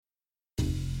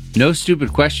No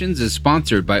Stupid Questions is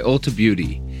sponsored by Ulta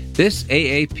Beauty. This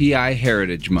AAPI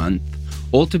Heritage Month,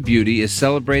 Ulta Beauty is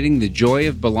celebrating the joy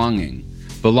of belonging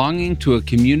to a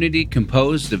community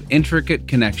composed of intricate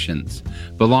connections,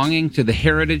 belonging to the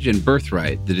heritage and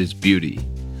birthright that is beauty.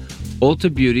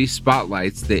 Ulta Beauty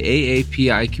spotlights the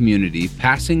AAPI community,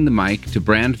 passing the mic to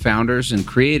brand founders and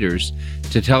creators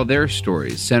to tell their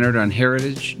stories centered on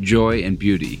heritage, joy, and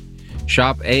beauty.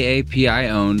 Shop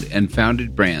AAPI-owned and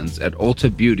founded brands at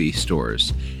Ulta Beauty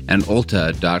stores and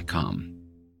ulta.com.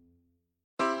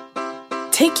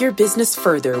 Take your business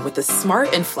further with the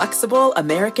smart and flexible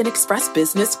American Express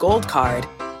Business Gold Card.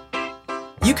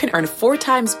 You can earn 4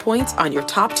 times points on your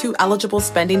top 2 eligible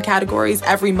spending categories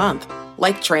every month,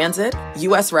 like transit,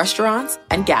 U.S. restaurants,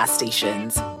 and gas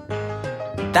stations.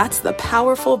 That's the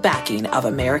powerful backing of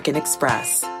American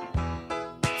Express.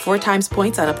 4 times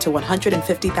points on up to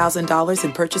 $150,000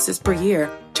 in purchases per year.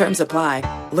 Terms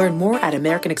apply. Learn more at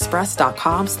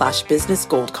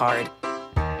americanexpress.com/businessgoldcard.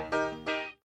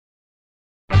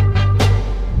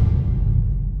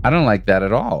 I don't like that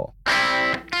at all.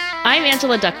 I'm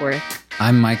Angela Duckworth.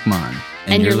 I'm Mike Mon.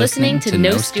 And you're listening to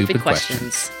No Stupid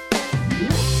Questions.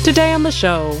 Today on the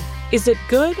show, is it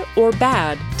good or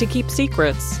bad to keep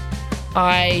secrets?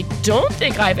 I don't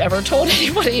think I've ever told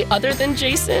anybody other than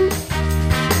Jason.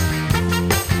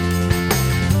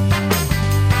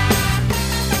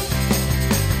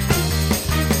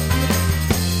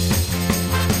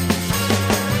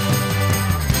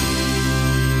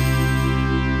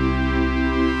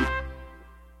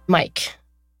 Mike,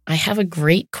 I have a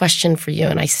great question for you,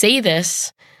 and I say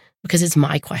this because it's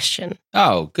my question.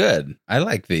 Oh, good. I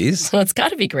like these. So it's got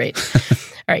to be great. All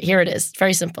right, here it is. It's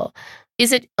very simple.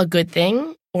 Is it a good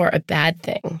thing or a bad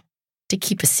thing to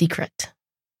keep a secret?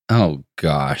 Oh,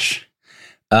 gosh.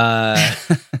 Isn't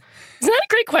that a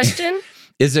great question?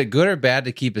 Is it good or bad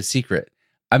to keep a secret?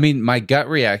 I mean, my gut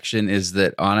reaction is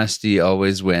that honesty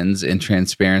always wins and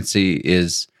transparency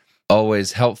is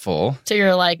always helpful. So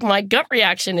you're like, my gut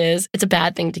reaction is it's a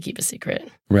bad thing to keep a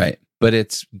secret. Right. But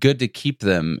it's good to keep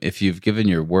them if you've given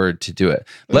your word to do it.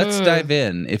 Let's dive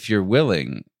in, if you're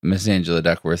willing, Miss Angela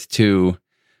Duckworth, to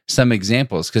some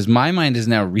examples, because my mind is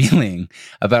now reeling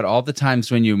about all the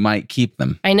times when you might keep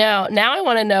them. I know. Now I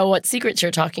want to know what secrets you're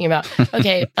talking about.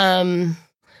 Okay.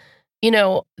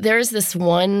 There's this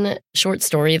one short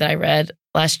story that I read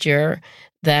last year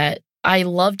that I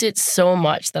loved it so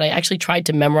much that I actually tried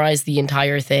to memorize the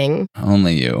entire thing.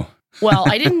 Only you. Well,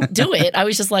 I didn't do it. I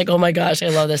was just like, oh my gosh, I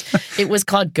love this. It was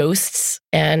called Ghosts,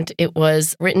 and it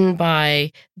was written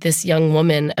by this young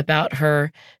woman about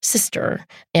her sister.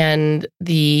 And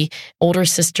the older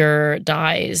sister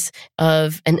dies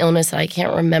of an illness that I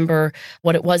can't remember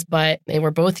what it was, but they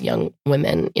were both young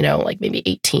women, like maybe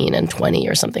 18 and 20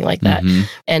 or something like that. Mm-hmm.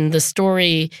 And the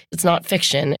story, it's not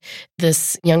fiction.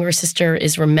 This younger sister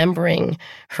is remembering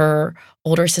her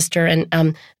older sister,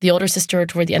 and the older sister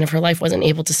toward the end of her life wasn't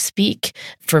able to speak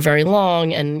for very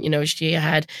long, and she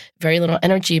had very little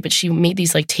energy, but she made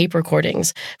these like tape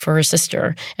recordings for her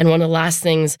sister. And one of the last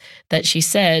things that she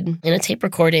said in a tape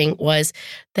recording was,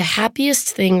 the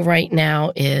happiest thing right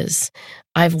now is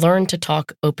I've learned to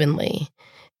talk openly.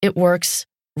 It works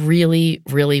really,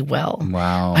 really well.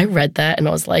 Wow. I read that and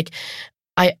I was like,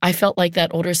 I felt like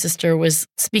that older sister was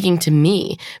speaking to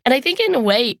me. And I think in a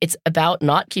way, it's about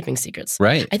not keeping secrets.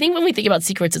 Right. I think when we think about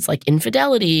secrets, it's like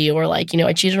infidelity or like,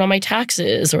 I cheated on my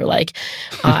taxes or like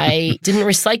I didn't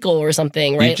recycle or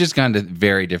something, right? You've just gone to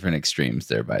very different extremes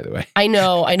there, by the way. I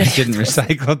know. I didn't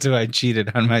recycle till I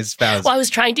cheated on my spouse. Well, I was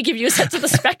trying to give you a sense of the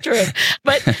spectrum.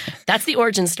 But that's the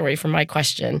origin story for my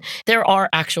question. There are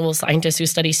actual scientists who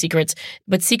study secrets,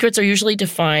 but secrets are usually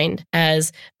defined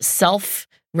as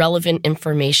relevant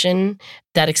information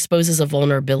that exposes a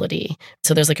vulnerability.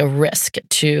 So there's like a risk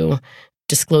to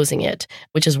disclosing it,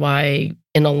 which is why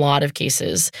in a lot of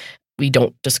cases we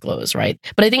don't disclose, right?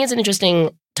 But I think it's an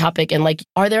interesting topic. And like,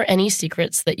 are there any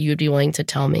secrets that you'd be willing to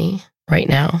tell me right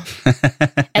now?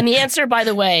 And the answer, by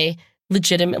the way,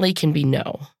 legitimately can be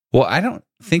no. Well, I don't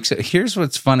think so. Here's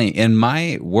what's funny. In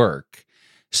my work,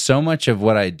 so much of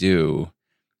what I do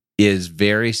is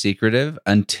very secretive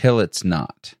until it's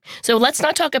not. So let's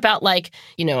not talk about like,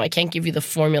 I can't give you the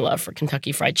formula for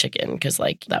Kentucky Fried Chicken because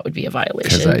like that would be a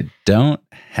violation. Because I don't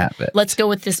have it. Let's go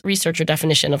with this researcher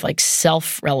definition of like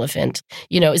self-relevant.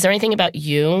 Is there anything about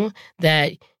you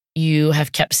that you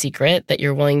have kept secret that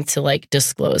you're willing to like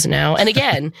disclose now? And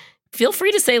again, feel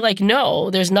free to say like,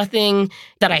 no, there's nothing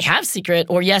that I have secret,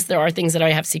 or yes, there are things that I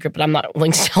have secret, but I'm not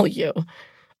willing to tell you.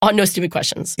 On No Stupid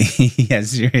Questions. Yeah,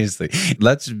 seriously.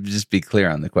 Let's just be clear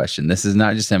on the question. This is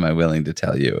not just am I willing to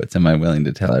tell you, it's am I willing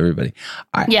to tell everybody.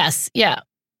 Yes, yeah.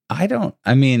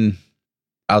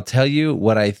 I'll tell you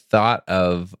what I thought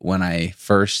of when I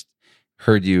first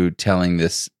heard you telling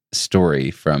this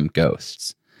story from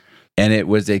Ghosts. And it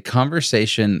was a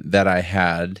conversation that I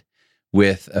had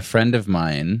with a friend of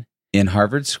mine in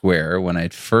Harvard Square when I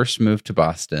first moved to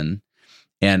Boston.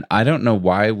 And I don't know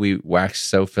why we waxed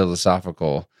so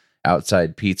philosophical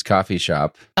outside Pete's coffee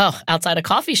shop. Oh, outside a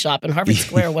coffee shop in Harvard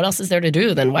Square. What else is there to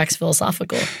do than wax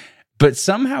philosophical? But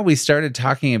somehow we started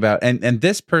talking about, and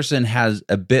this person has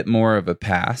a bit more of a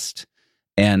past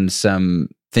and some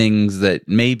things that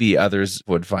maybe others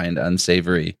would find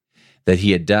unsavory that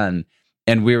he had done.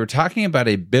 And we were talking about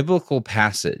a biblical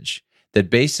passage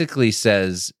that basically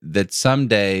says that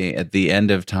someday at the end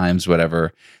of times,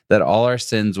 whatever, that all our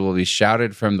sins will be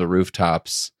shouted from the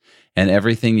rooftops and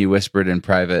everything you whispered in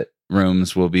private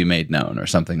rooms will be made known or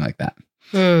something like that.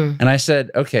 And I said,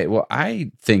 okay, well,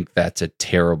 I think that's a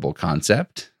terrible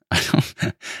concept.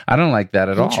 I don't like that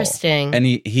at all. Interesting. And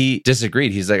he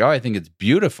disagreed. He's like, oh, I think it's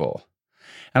beautiful.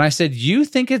 And I said, you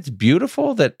think it's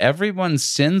beautiful that everyone's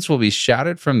sins will be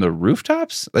shouted from the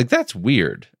rooftops? Like, that's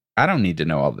weird. I don't need to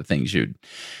know all the things you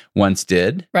once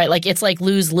did. Right. Like, it's like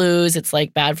lose-lose. It's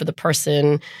like bad for the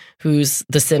person who's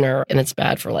the sinner, and it's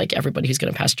bad for like everybody who's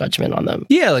going to pass judgment on them.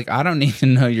 Yeah, like, I don't need to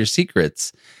know your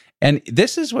secrets. And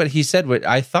this is what he said, what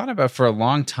I thought about for a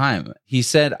long time. He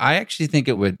said, I actually think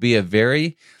it would be a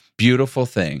very beautiful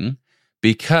thing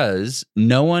because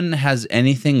no one has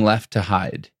anything left to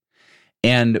hide.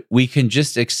 And we can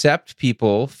just accept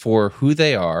people for who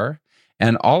they are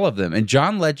and all of them. And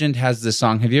John Legend has this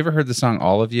song. Have you ever heard the song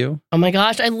All of You? Oh my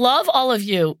gosh, I love All of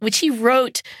You, which he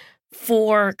wrote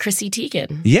for Chrissy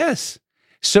Teigen. Yes.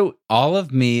 So all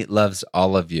of me loves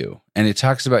all of you. And it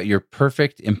talks about your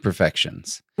perfect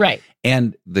imperfections. Right.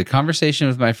 And the conversation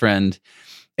with my friend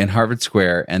in Harvard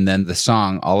Square and then the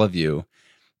song All of You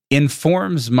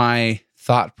informs my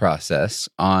thought process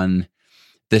on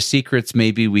the secrets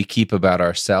maybe we keep about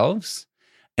ourselves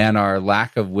and our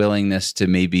lack of willingness to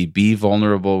maybe be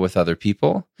vulnerable with other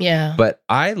people. Yeah. But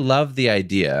I love the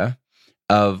idea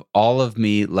of all of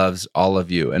me loves all of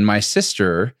you. And my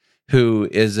sister, who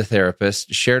is a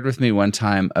therapist, shared with me one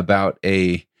time about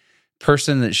a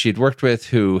person that she'd worked with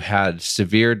who had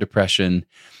severe depression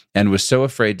and was so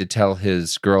afraid to tell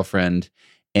his girlfriend,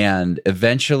 and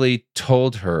eventually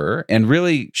told her and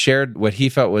really shared what he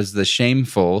felt was the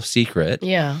shameful secret.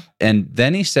 Yeah. And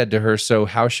then he said to her, so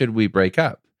how should we break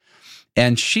up?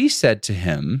 And she said to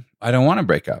him, I don't want to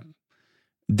break up.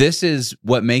 This is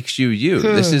what makes you you.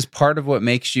 This is part of what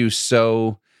makes you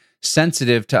so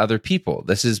sensitive to other people.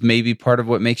 This is maybe part of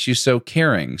what makes you so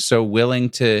caring, so willing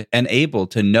to and able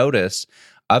to notice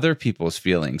other people's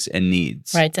feelings and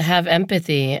needs. Right, to have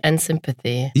empathy and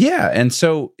sympathy. Yeah, and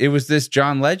so it was this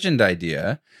John Legend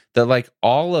idea that like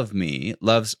all of me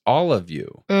loves all of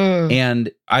you.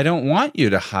 And I don't want you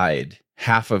to hide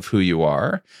half of who you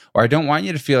are, or I don't want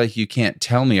you to feel like you can't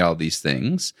tell me all these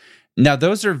things. Now,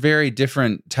 those are very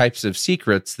different types of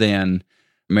secrets than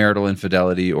marital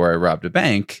infidelity or I robbed a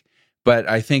bank. But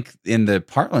I think in the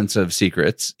parlance of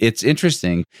secrets, it's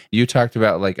interesting. You talked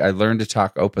about like, I learned to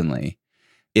talk openly.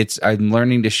 I'm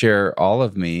learning to share all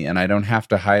of me, and I don't have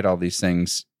to hide all these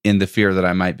things in the fear that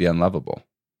I might be unlovable.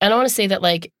 I don't want to say that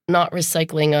like not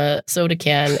recycling a soda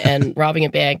can and robbing a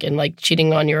bank and like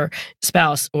cheating on your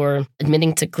spouse or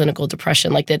admitting to clinical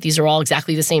depression, like that these are all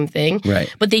exactly the same thing.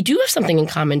 Right. But they do have something in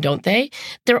common, don't they?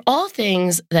 They're all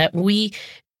things that we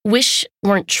wish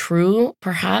weren't true,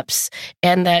 perhaps,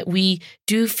 and that we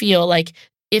do feel like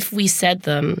if we said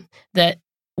them, that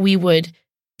we would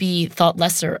be thought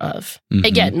lesser of.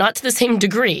 Again, not to the same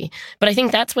degree, but I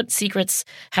think that's what secrets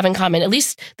have in common, at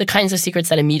least the kinds of secrets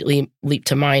that immediately leap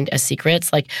to mind as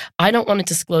secrets. Like, I don't want to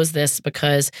disclose this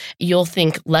because you'll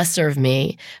think lesser of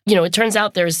me. You know, it turns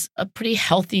out there's a pretty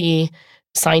healthy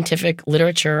scientific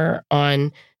literature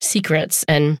on secrets,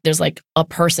 and there's like a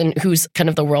person who's kind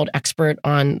of the world expert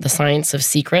on the science of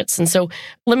secrets. And so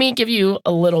let me give you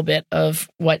a little bit of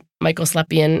what Michael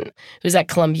Slepian, who's at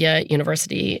Columbia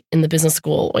University in the business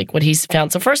school, like what he's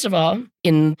found. So first of all,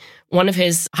 in one of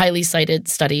his highly cited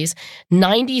studies,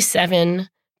 97%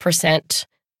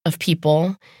 of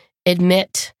people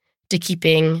admit to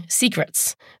keeping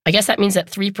secrets. I guess that means that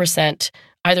 3%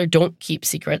 either don't keep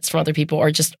secrets from other people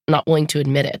or just not willing to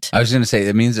admit it. I was going to say,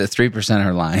 that means that 3%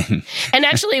 are lying. And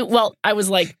actually, well, I was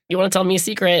like, you want to tell me a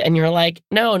secret? And you're like,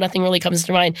 no, nothing really comes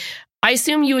to mind. I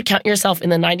assume you would count yourself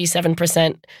in the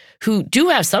 97% who do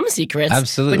have some secrets.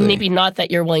 Absolutely. But maybe not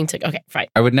that you're willing to. Okay, fine.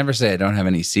 I would never say I don't have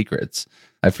any secrets.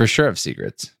 I for sure have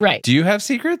secrets. Right. Do you have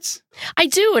secrets? I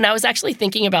do. And I was actually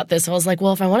thinking about this. I was like,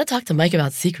 well, if I want to talk to Mike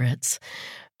about secrets,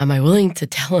 am I willing to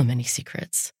tell him any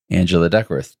secrets? Angela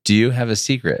Duckworth, do you have a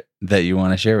secret that you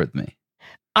want to share with me?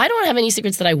 I don't have any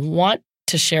secrets that I want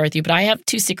to share with you, but I have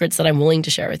 2 secrets that I'm willing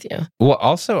to share with you. Well,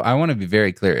 also, I want to be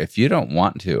very clear. If you don't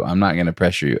want to, I'm not going to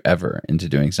pressure you ever into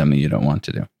doing something you don't want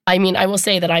to do. I mean, I will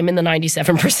say that I'm in the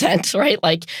 97%, right?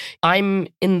 Like, I'm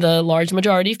in the large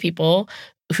majority of people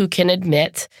who can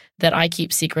admit that I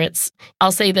keep secrets.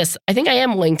 I'll say this. I think I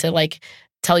am willing to, like,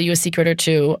 tell you a secret or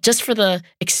 2 just for the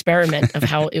experiment of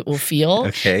how it will feel.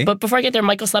 Okay. But before I get there,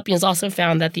 Michael Slepian has also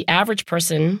found that the average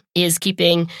person is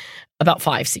keeping about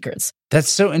 5 secrets. That's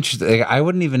so interesting. I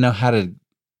wouldn't even know how to...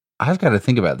 I've got to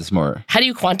think about this more. How do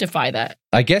you quantify that?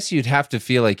 I guess you'd have to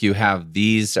feel like you have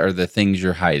these are the things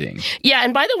you're hiding. Yeah,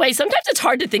 and by the way, sometimes it's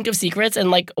hard to think of secrets.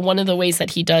 And like one of the ways that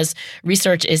he does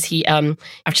research is he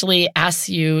actually asks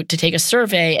you to take a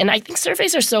survey. And I think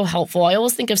surveys are so helpful. I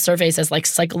always think of surveys as like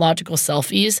psychological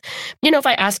selfies. You know, if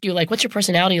I ask you like, what's your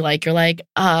personality like? You're like,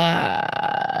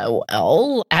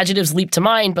 well, adjectives leap to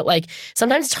mind, but like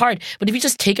sometimes it's hard. But if you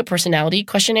just take a personality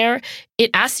questionnaire, it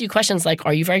asks you questions like,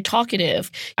 are you very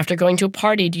talkative? After going to a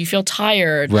party, do you feel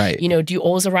tired? Right. You know, do you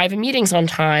always arrive at meetings on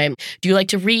time? Do you like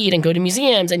to read and go to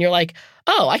museums? And you're like,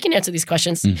 oh, I can answer these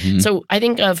questions. Mm-hmm. So I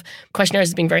think of questionnaires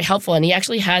as being very helpful. And he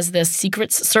actually has this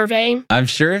secrets survey. I'm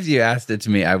sure if you asked it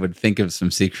to me, I would think of some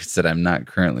secrets that I'm not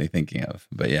currently thinking of.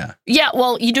 But yeah. Yeah,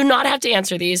 well, you do not have to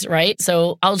answer these, right?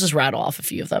 So I'll just rattle off a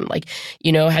few of them. Like,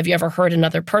 you know, have you ever hurt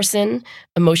another person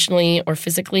emotionally or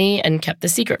physically and kept the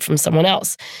secret from someone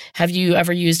else? Have you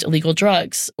ever used illegal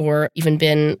drugs or even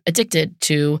been addicted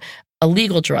to a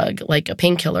legal drug like a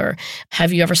painkiller?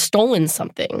 Have you ever stolen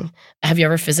something? Have you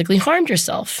ever physically harmed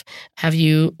yourself? Have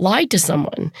you lied to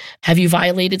someone? Have you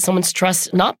violated someone's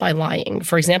trust not by lying?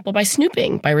 For example, by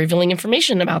snooping, by revealing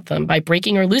information about them, by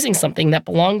breaking or losing something that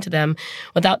belonged to them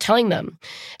without telling them.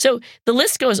 So the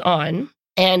list goes on.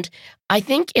 And I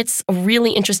think it's a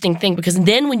really interesting thing because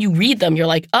then when you read them, you're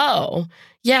like, oh,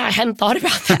 yeah, I hadn't thought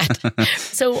about that.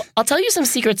 So I'll tell you some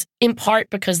secrets in part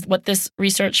because what this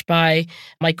research by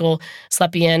Michael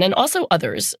Slepian and also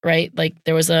others, right? Like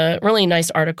there was a really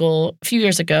nice article a few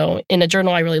years ago in a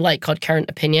journal I really like called Current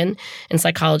Opinion in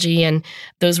Psychology. And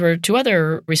those were 2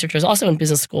 other researchers also in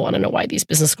business school. I don't know why these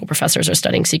business school professors are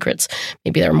studying secrets.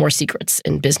 Maybe there are more secrets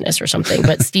in business or something.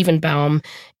 But Stephen Baum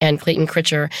and Clayton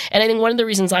Critcher. And I think one of the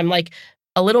reasons I'm like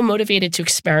a little motivated to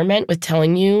experiment with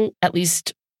telling you at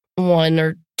least 1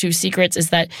 or 2 secrets is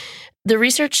that the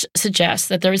research suggests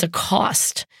that there is a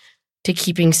cost to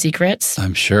keeping secrets.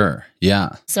 I'm sure.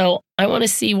 Yeah. So I want to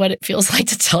see what it feels like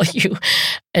to tell you,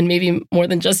 and maybe more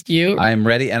than just you. I'm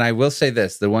ready. And I will say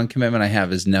this, the one commitment I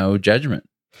have is no judgment.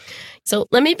 So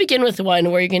let me begin with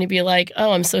one where you're going to be like,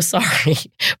 oh, I'm so sorry.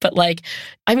 But like,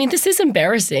 I mean, this is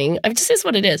embarrassing. This is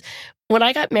what it is. When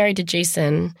I got married to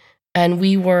Jason and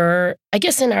we were, I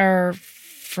guess in our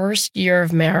first year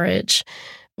of marriage,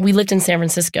 we lived in San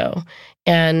Francisco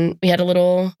and we had a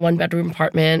little 1-bedroom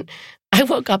apartment. I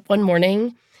woke up one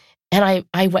morning and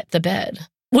I wet the bed.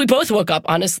 We both woke up,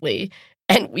 honestly,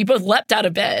 and we both leapt out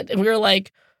of bed and we were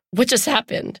like, what just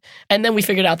happened? And then we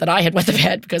figured out that I had wet the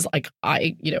bed because like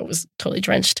I, was totally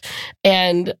drenched.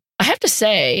 And I have to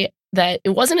say that it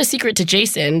wasn't a secret to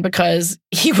Jason because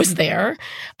he was there.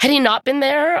 Had he not been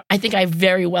there, I think I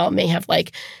very well may have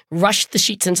like rushed the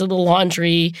sheets into the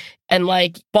laundry and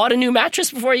like bought a new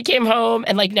mattress before he came home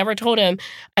and like never told him.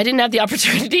 I didn't have the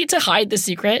opportunity to hide the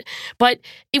secret, but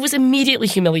it was immediately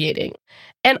humiliating.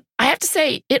 And I have to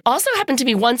say, it also happened to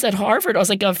me once at Harvard. I was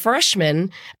like a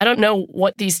freshman. I don't know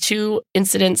what these 2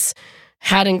 incidents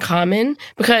had in common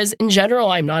because in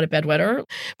general, I'm not a bedwetter,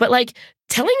 but like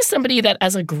telling somebody that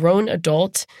as a grown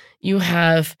adult, you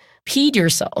have peed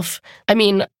yourself. I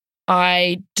mean,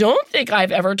 I don't think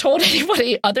I've ever told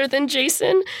anybody other than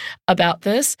Jason about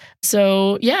this.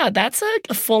 So yeah, that's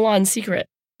a full-on secret.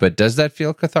 But does that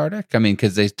feel cathartic? I mean,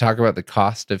 because they talk about the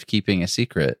cost of keeping a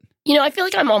secret. I feel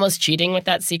like I'm almost cheating with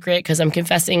that secret because I'm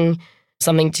confessing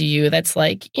something to you that's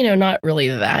like, not really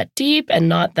that deep and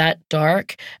not that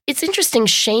dark. It's interesting.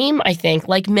 Shame, I think,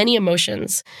 like many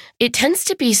emotions, it tends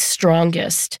to be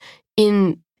strongest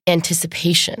in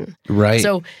anticipation. Right.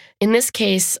 So in this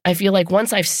case, I feel like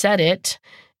once I've said it,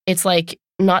 it's like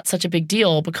not such a big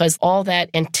deal because all that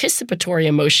anticipatory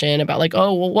emotion about like,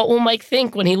 oh, well, what will Mike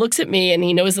think when he looks at me and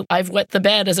he knows that I've wet the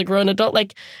bed as a grown adult?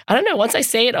 Like, I don't know. Once I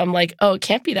say it, I'm like, oh, it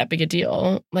can't be that big a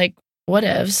deal. Like,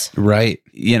 whatevs. Right.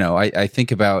 I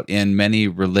think about in many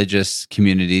religious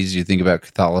communities, you think about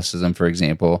Catholicism, for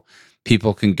example,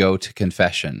 people can go to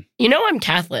confession. I'm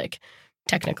Catholic,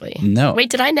 technically. No. Wait,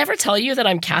 did I never tell you that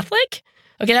I'm Catholic?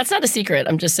 Okay, that's not a secret.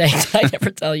 I'm just saying I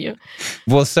never tell you.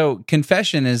 Well, so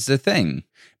confession is the thing.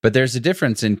 But there's a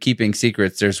difference in keeping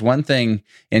secrets. There's one thing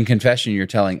in confession you're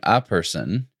telling a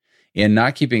person. In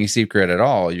not keeping a secret at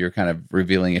all, you're kind of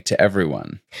revealing it to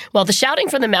everyone. Well, the shouting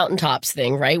from the mountaintops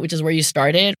thing, right, which is where you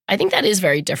started, I think that is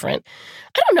very different.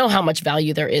 I don't know how much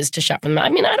value there is to shout from the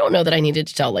mountain. I don't know that I needed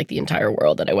to tell the entire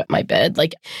world that I wet my bed.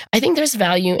 I think there's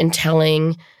value in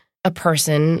telling a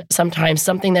person sometimes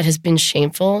something that has been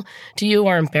shameful to you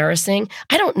or embarrassing.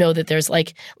 I don't know that there's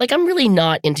I'm really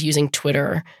not into using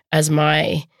Twitter as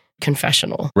my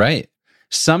confessional. Right.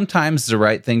 Sometimes the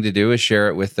right thing to do is share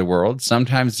it with the world.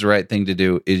 Sometimes the right thing to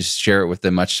do is share it with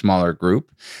a much smaller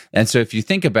group. And so if you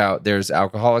think about, there's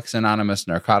Alcoholics Anonymous,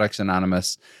 Narcotics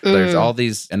Anonymous, there's all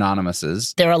these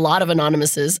anonymouses. There are a lot of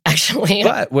anonymouses, actually.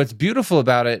 But what's beautiful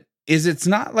about it is it's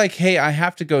not like, hey, I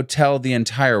have to go tell the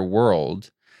entire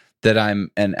world that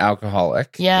I'm an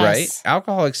alcoholic, right?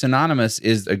 Alcoholics Anonymous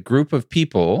is a group of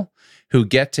people who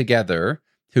get together,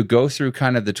 who go through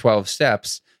kind of the 12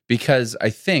 steps. Because I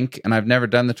think, and I've never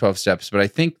done the 12 steps, but I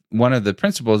think one of the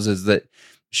principles is that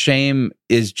shame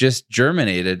is just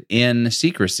germinated in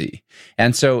secrecy.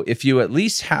 And so if you at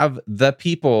least have the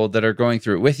people that are going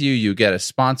through it with you, you get a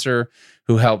sponsor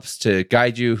who helps to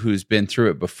guide you, who's been through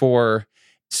it before.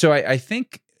 So I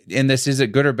think in this, is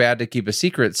it good or bad to keep a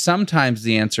secret? Sometimes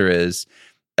the answer is,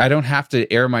 I don't have to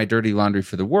air my dirty laundry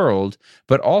for the world,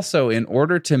 but also in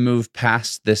order to move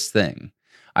past this thing,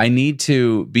 I need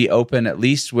to be open at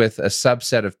least with a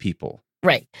subset of people.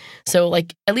 Right. So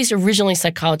at least originally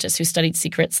psychologists who studied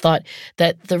secrets thought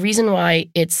that the reason why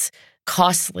it's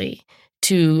costly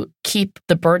to keep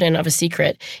the burden of a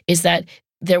secret is that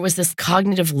there was this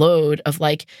cognitive load of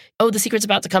the secret's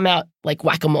about to come out, like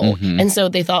whack-a-mole. Mm-hmm. And so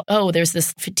they thought, there's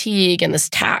this fatigue and this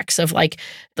tax of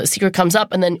the secret comes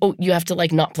up and then, you have to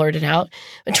not blurt it out.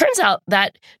 It turns out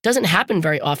that doesn't happen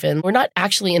very often. We're not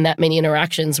actually in that many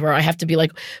interactions where I have to be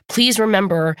please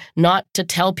remember not to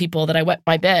tell people that I wet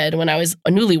my bed when I was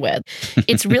a newlywed.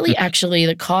 It's really actually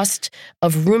the cost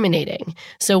of ruminating.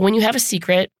 So when you have a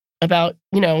secret about,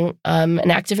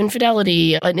 an act of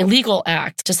infidelity, an illegal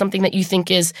act, to something that you think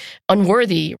is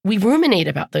unworthy, we ruminate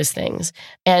about those things.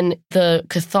 And the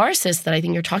catharsis that I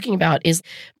think you're talking about is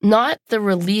not the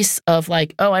release of I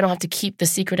don't have to keep the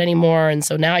secret anymore, and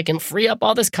so now I can free up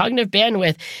all this cognitive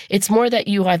bandwidth. It's more that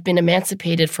you have been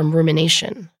emancipated from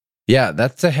rumination. Yeah,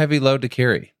 that's a heavy load to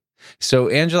carry. So,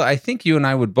 Angela, I think you and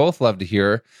I would both love to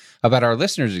hear about our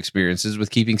listeners' experiences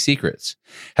with keeping secrets.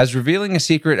 Has revealing a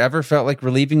secret ever felt like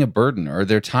relieving a burden, or are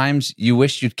there times you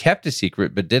wished you'd kept a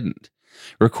secret but didn't?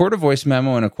 Record a voice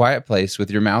memo in a quiet place with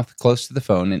your mouth close to the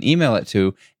phone and email it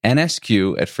to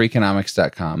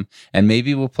nsq@freakonomics.com, and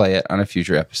maybe we'll play it on a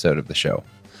future episode of the show.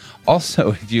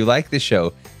 Also, if you like the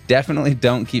show, definitely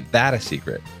don't keep that a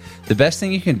secret. The best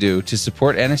thing you can do to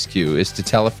support NSQ is to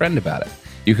tell a friend about it.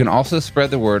 You can also spread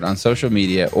the word on social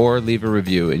media or leave a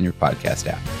review in your podcast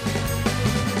app.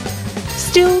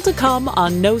 Still to come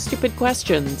on No Stupid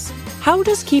Questions. How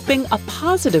does keeping a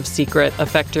positive secret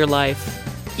affect your life?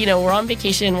 We're on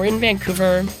vacation, we're in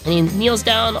Vancouver, and he kneels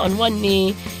down on one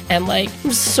knee and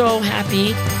I'm so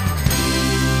happy.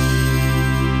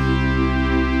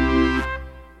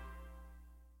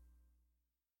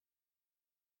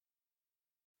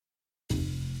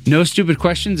 No Stupid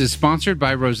Questions is sponsored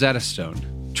by Rosetta Stone.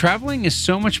 Traveling is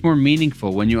so much more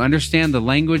meaningful when you understand the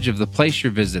language of the place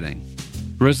you're visiting.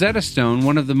 Rosetta Stone,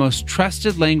 one of the most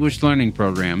trusted language learning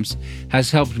programs,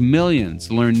 has helped millions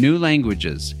learn new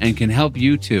languages and can help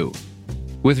you too.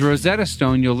 With Rosetta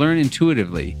Stone, you'll learn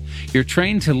intuitively. You're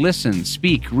trained to listen,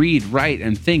 speak, read, write,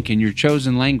 and think in your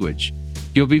chosen language.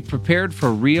 You'll be prepared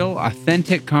for real,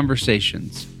 authentic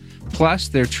conversations. Plus,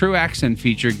 their True Accent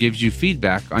feature gives you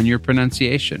feedback on your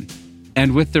pronunciation.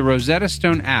 And with the Rosetta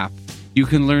Stone app, you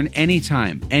can learn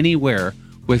anytime, anywhere,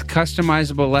 with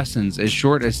customizable lessons as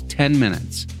short as 10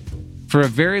 minutes. For a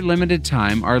very limited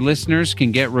time, our listeners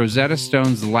can get Rosetta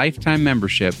Stone's lifetime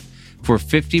membership for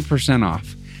 50%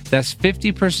 off. That's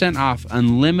 50% off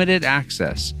unlimited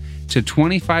access to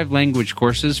 25 language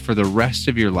courses for the rest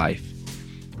of your life.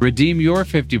 Redeem your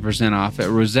 50% off at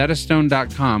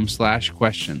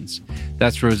rosettastone.com/questions.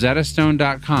 That's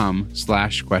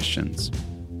rosettastone.com/questions.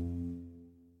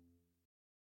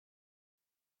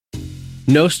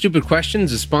 No Stupid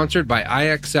Questions is sponsored by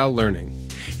IXL Learning.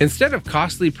 Instead of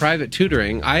costly private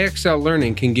tutoring, IXL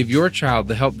Learning can give your child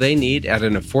the help they need at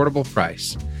an affordable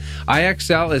price.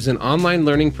 IXL is an online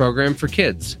learning program for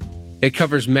kids. It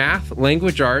covers math,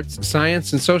 language arts,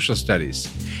 science, and social studies.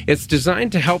 It's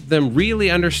designed to help them really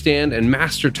understand and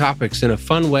master topics in a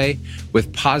fun way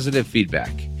with positive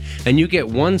feedback. And you get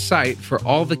one site for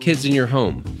all the kids in your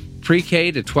home,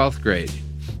 pre-K to 12th grade.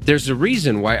 There's a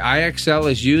reason why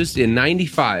IXL is used in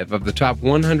 95 of the top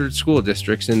 100 school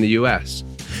districts in the U.S.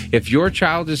 If your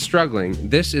child is struggling,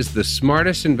 this is the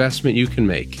smartest investment you can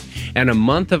make. And a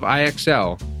month of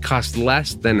IXL costs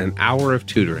less than an hour of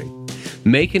tutoring.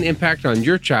 Make an impact on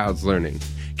your child's learning.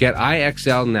 Get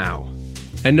IXL now.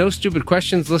 And No Stupid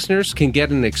Questions listeners can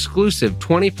get an exclusive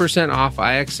 20% off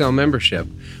IXL membership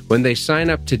when they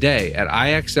sign up today at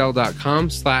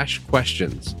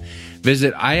IXL.com/questions.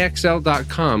 Visit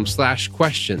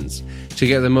IXL.com/questions to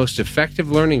get the most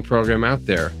effective learning program out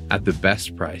there at the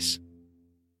best price.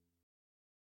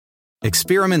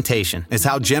 Experimentation is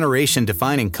how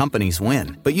generation-defining companies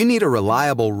win. But you need a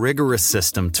reliable, rigorous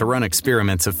system to run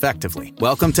experiments effectively.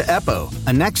 Welcome to EPO,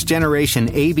 a next-generation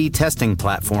A/B testing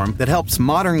platform that helps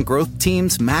modern growth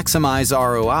teams maximize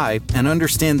ROI and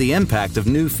understand the impact of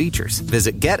new features.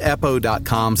 Visit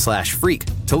getepo.com/freak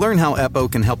to learn how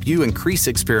EPO can help you increase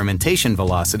experimentation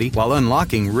velocity while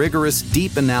unlocking rigorous,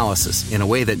 deep analysis in a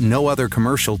way that no other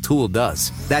commercial tool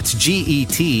does. That's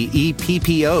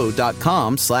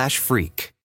GETEPPO.com/freak.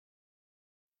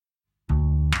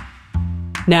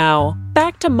 Now,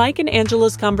 back to Mike and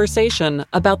Angela's conversation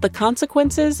about the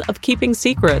consequences of keeping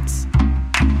secrets.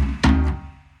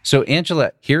 So,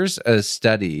 Angela, here's a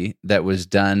study that was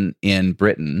done in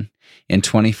Britain in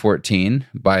 2014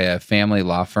 by a family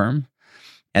law firm.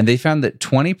 And they found that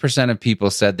 20% of people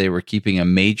said they were keeping a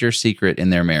major secret in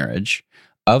their marriage.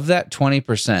 Of that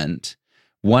 20%,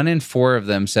 1 in 4 of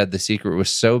them said the secret was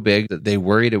so big that they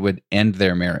worried it would end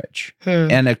their marriage.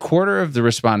 And a quarter of the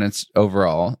respondents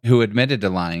overall who admitted to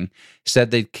lying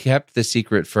said they'd kept the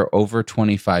secret for over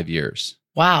 25 years.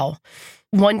 Wow.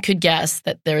 One could guess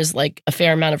that there's like a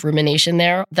fair amount of rumination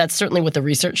there. That's certainly what the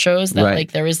research shows, that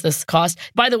like there is this cost.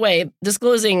 By the way,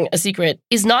 disclosing a secret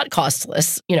is not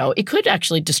costless. You know, it could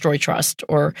actually destroy trust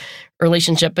or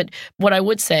relationship. But what I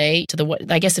would say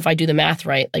I guess if I do the math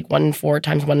right, like 1 in 4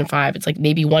 times 1 in 5, it's like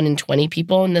maybe 1 in 20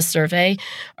 people in this survey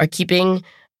are keeping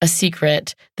a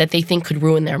secret that they think could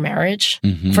ruin their marriage.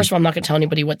 First of all, I'm not going to tell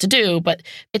anybody what to do, but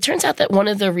it turns out that one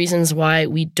of the reasons why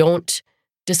we don't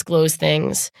disclose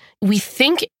things, we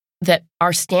think that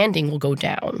our standing will go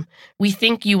down. We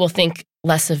think you will think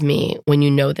less of me when you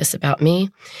know this about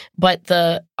me. But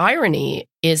the irony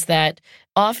is that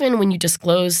often when you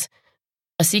disclose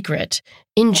a secret,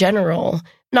 in general,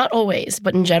 not always,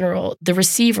 but in general, the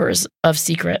receivers of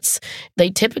secrets, they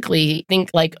typically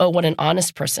think like, oh, what an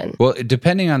honest person. Well,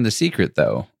 depending on the secret,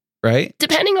 though, right?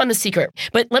 Depending on the secret.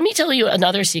 But let me tell you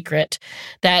another secret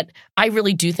that I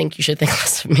really do think you should think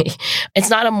less of me. It's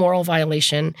not a moral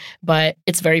violation, but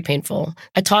it's very painful.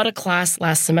 I taught a class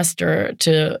last semester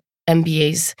to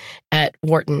MBAs at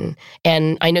Wharton,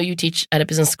 and I know you teach at a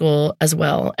business school as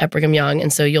well at Brigham Young,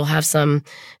 and so you'll have some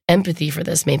empathy for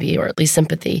this maybe, or at least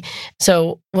sympathy.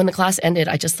 So when the class ended,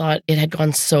 I just thought it had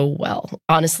gone so well.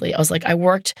 Honestly, I was like, I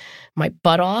worked my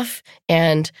butt off,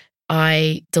 and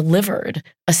I delivered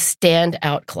a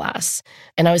standout class.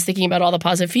 And I was thinking about all the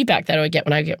positive feedback that I would get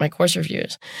when I get my course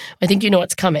reviews. I think you know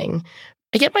what's coming.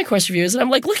 I get my course reviews and I'm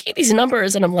like looking at these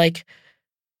numbers and I'm like,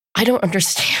 I don't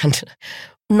understand.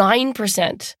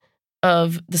 9%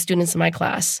 of the students in my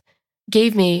class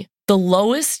gave me the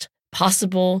lowest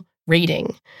possible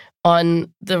rating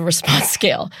on the response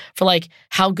scale for like,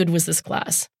 how good was this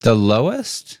class? The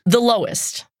lowest? The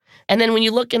lowest. And then when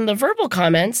you look in the verbal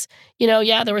comments, you know,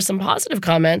 yeah, there were some positive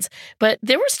comments, but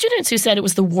there were students who said it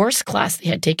was the worst class they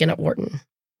had taken at Wharton.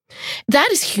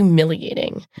 That is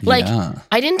humiliating. Like,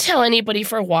 I didn't tell anybody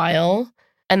for a while.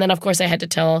 And then, of course, I had to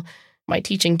tell my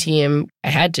teaching team. I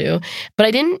had to. But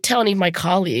I didn't tell any of my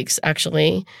colleagues,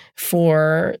 actually,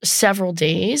 for several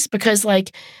days because,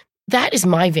 like, that is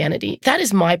my vanity. That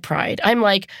is my pride. I'm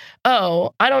like,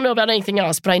 oh, I don't know about anything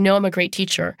else, but I know I'm a great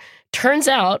teacher. Turns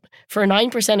out, for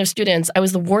 9% of students, I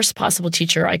was the worst possible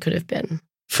teacher I could have been.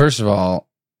 First of all,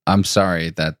 I'm sorry.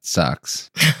 That sucks.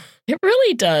 It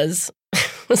really does.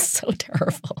 It was so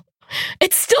terrible.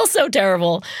 It's still so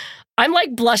terrible. I'm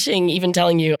like blushing even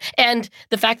telling you. And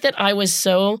the fact that I was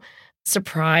so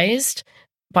surprised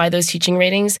by those teaching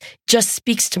ratings just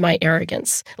speaks to my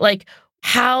arrogance. Like,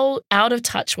 how out of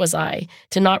touch was I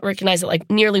to not recognize that like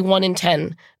nearly 1 in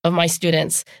 10 of my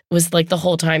students was like the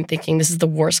whole time thinking this is the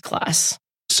worst class.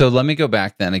 So let me go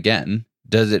back then again.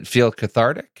 Does it feel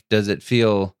cathartic? Does it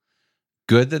feel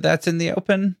good that that's in the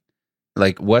open?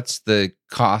 Like, what's the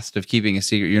cost of keeping a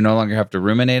secret? You no longer have to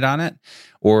ruminate on it?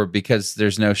 Or because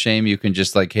there's no shame, you can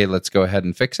just like, hey, let's go ahead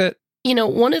and fix it? You know,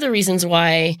 one of the reasons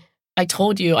why I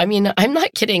told you, I mean, I'm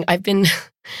not kidding. I've been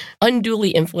unduly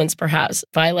influenced perhaps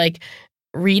by like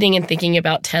reading and thinking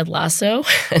about Ted Lasso.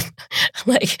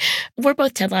 Like, we're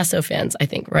both Ted Lasso fans, I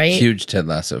think, right? Huge Ted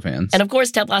Lasso fans. And of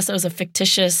course, Ted Lasso is a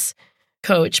fictitious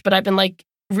coach, but I've been like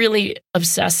really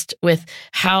obsessed with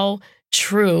how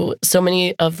true so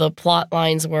many of the plot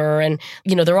lines were. And,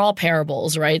 they're all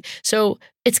parables, right? So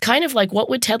it's kind of like, what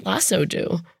would Ted Lasso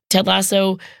do? Ted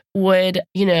Lasso would,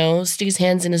 stick his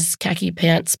hands in his khaki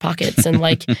pants pockets and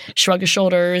like shrug his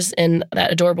shoulders in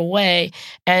that adorable way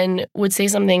and would say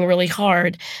something really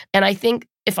hard. And I think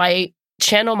if I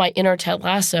channel my inner Ted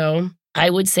Lasso, I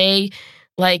would say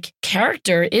like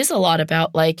character is a lot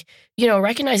about like,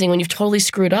 recognizing when you've totally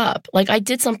screwed up. Like, I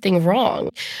did something wrong.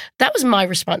 That was my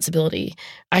responsibility.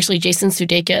 Actually, Jason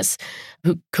Sudeikis,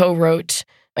 who co-wrote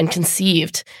and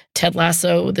conceived Ted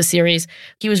Lasso, the series,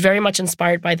 he was very much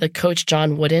inspired by the coach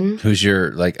John Wooden. Who's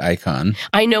your icon?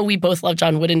 I know we both love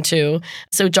John Wooden too.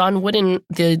 So John Wooden,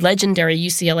 the legendary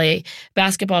UCLA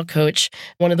basketball coach,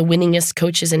 one of the winningest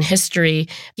coaches in history,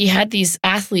 he had these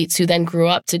athletes who then grew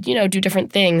up to, do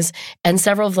different things. And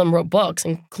several of them wrote books,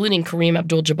 including Kareem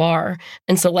Abdul-Jabbar.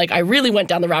 And so I really went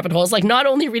down the rabbit hole. It's not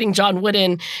only reading John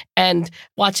Wooden and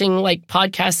watching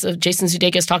podcasts of Jason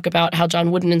Sudeikis talk about how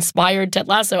John Wooden inspired Ted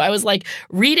Lasso, I was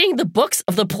reading the books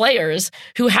of the players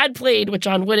who had played with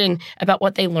John Wooden about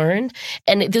what they learned.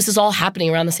 And this is all happening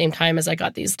around the same time as I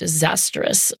got these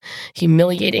disastrous,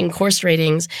 humiliating course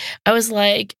ratings. I was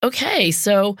like, okay,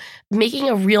 so making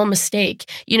a real mistake,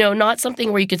 not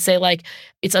something where you could say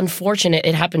it's unfortunate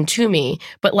it happened to me,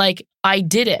 but I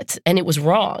did it and it was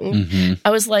wrong. Mm-hmm.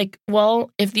 I was like, well,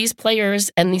 if these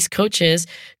players and these coaches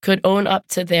could own up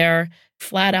to their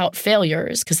flat out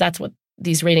failures, because that's what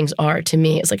these ratings are to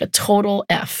me, it's a total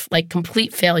F,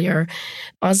 complete failure.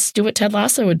 I'll just do what Ted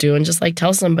Lasso would do and just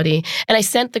tell somebody. And I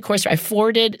sent the course, I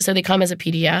forwarded, so they come as a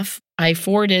PDF. I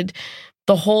forwarded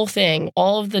the whole thing,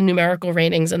 all of the numerical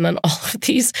ratings, and then all of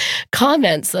these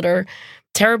comments that are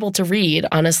terrible to read,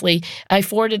 honestly. I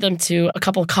forwarded them to a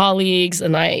couple of colleagues,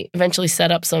 and I eventually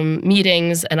set up some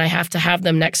meetings, and I have to have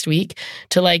them next week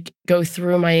to go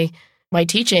through my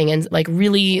teaching and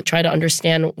really try to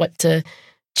understand what to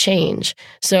change.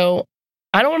 So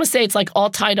I don't want to say it's all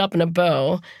tied up in a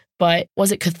bow, but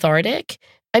was it cathartic?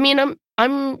 I mean,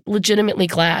 I'm legitimately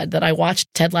glad that I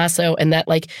watched Ted Lasso and that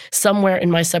somewhere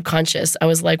in my subconscious, I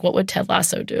was like, what would Ted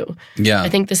Lasso do? Yeah. I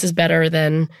think this is better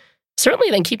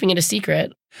certainly than keeping it a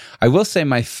secret. I will say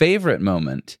my favorite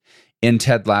moment in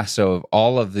Ted Lasso of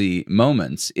all of the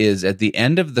moments is at the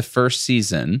end of the first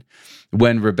season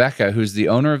when Rebecca, who's the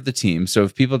owner of the team, so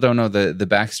if people don't know the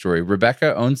backstory,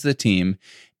 Rebecca owns the team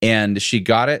and she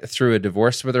got it through a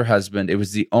divorce with her husband. It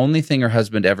was the only thing her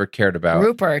husband ever cared about.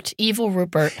 Rupert, evil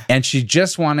Rupert. And she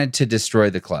just wanted to destroy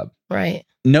the club. Right.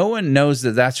 No one knows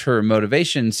that that's her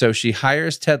motivation, so she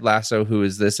hires Ted Lasso, who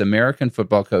is this American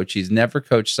football coach. He's never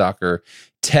coached soccer.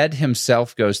 Ted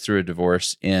himself goes through a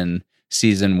divorce in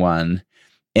season 1,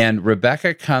 and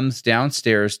Rebecca comes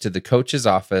downstairs to the coach's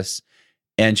office,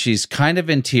 and she's kind of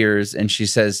in tears, and she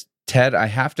says, Ted, I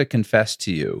have to confess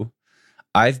to you,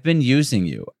 I've been using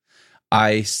you.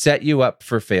 I set you up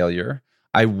for failure.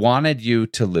 I wanted you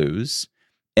to lose.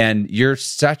 And you're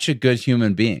such a good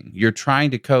human being. You're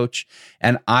trying to coach,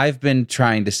 and I've been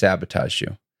trying to sabotage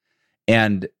you.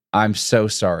 And I'm so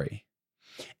sorry.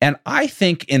 And I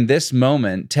think in this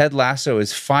moment, Ted Lasso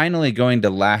is finally going to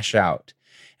lash out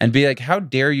and be like, how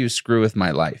dare you screw with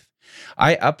my life?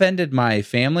 I upended my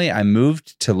family. I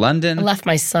moved to London. I left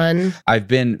my son. I've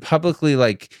been publicly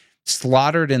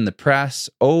slaughtered in the press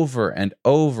over and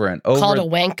over and over. Called a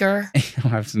wanker.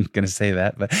 I wasn't going to say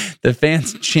that, but the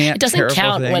fans chant. It doesn't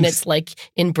count things when it's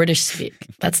in British speak.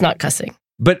 That's not cussing.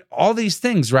 But all these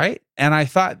things, right? And I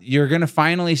thought you're going to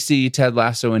finally see Ted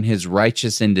Lasso in his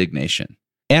righteous indignation.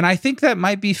 And I think that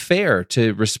might be fair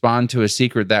to respond to a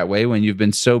secret that way when you've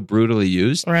been so brutally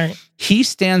used. Right. He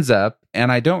stands up,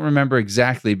 and I don't remember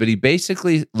exactly, but he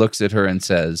basically looks at her and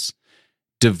says,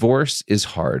 divorce is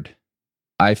hard.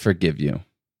 I forgive you.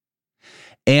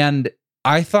 And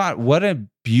I thought, what a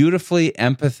beautifully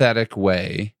empathetic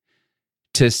way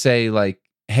to say,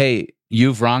 hey,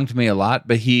 you've wronged me a lot.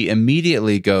 But he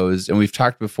immediately goes, and we've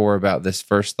talked before about this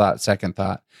first thought, second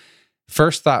thought.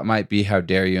 First thought might be, how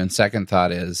dare you? And second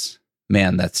thought is,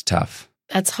 man, that's tough.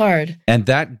 That's hard. And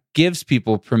that gives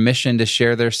people permission to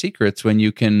share their secrets when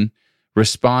you can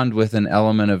respond with an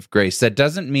element of grace. That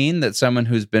doesn't mean that someone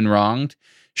who's been wronged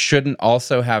shouldn't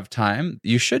also have time.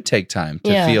 You should take time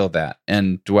to feel that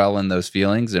and dwell in those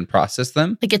feelings and process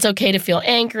them. It's okay to feel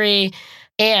angry.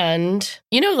 And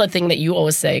the thing that you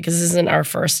always say, because this isn't our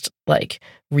first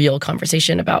real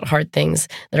conversation about hard things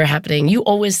that are happening, you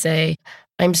always say,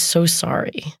 I'm so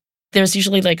sorry. There's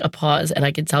usually a pause, and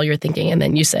I can tell you're thinking, and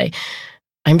then you say,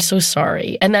 I'm so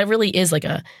sorry. And that really is like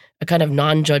a kind of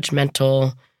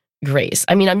non-judgmental grace.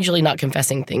 I mean, I'm usually not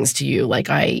confessing things to you like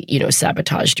I,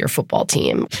 sabotaged your football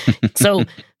team. So,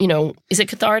 is it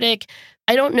cathartic?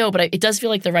 I don't know, but it does feel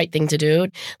like the right thing to do.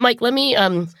 Mike, let me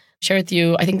share with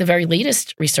you, I think, the very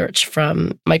latest research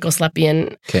from Michael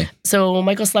Slepian. Okay. So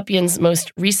Michael Slepian's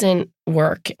most recent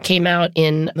work came out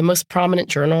in the most prominent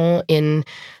journal in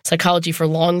psychology for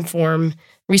long-form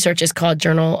research is called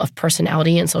Journal of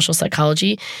Personality and Social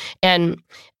Psychology. And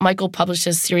Michael published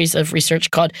a series of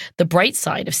research called The Bright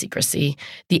Side of Secrecy,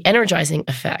 the Energizing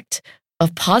Effect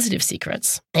of Positive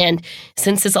Secrets. And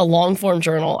since it's a long-form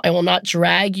journal, I will not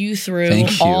drag you through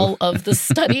all of the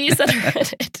studies that are in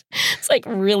it. It's like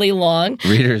really long.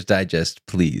 Reader's Digest,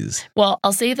 please. Well,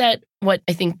 I'll say that what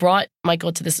I think brought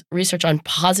Michael to this research on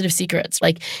positive secrets,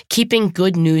 like keeping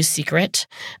good news secret,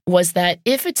 was that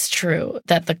if it's true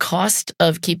that the cost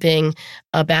of keeping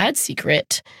a bad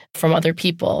secret from other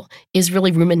people is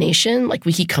really rumination, like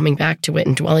we keep coming back to it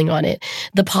and dwelling on it,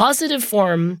 the positive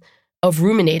form of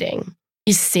ruminating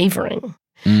is savoring.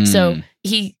 So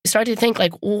he started to think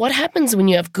like, well, what happens when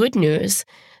you have good news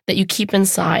that you keep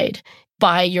inside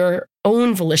by your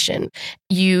own volition?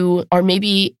 You are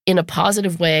maybe in a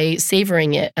positive way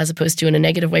savoring it as opposed to in a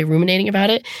negative way ruminating about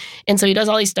it. And so he does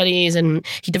all these studies and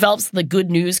he develops the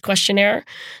good news questionnaire.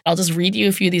 I'll just read you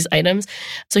a few of these items.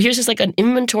 So here's just like an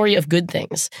inventory of good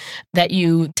things that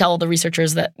you tell the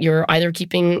researchers that you're either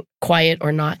keeping quiet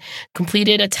or not.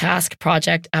 Completed a task,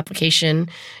 project, application,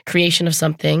 creation of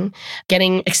something,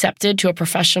 getting accepted to a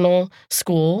professional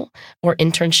school or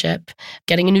internship,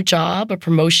 getting a new job, a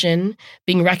promotion,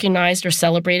 being recognized or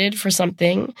celebrated for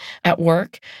something at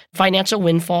work, financial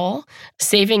windfall,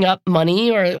 saving up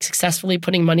money or successfully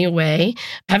putting money away,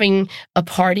 having a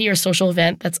party or social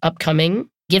event that's upcoming,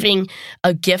 giving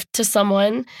a gift to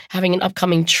someone, having an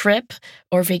upcoming trip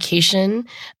or vacation,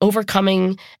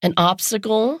 overcoming an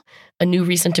obstacle, a new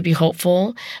reason to be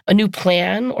hopeful, a new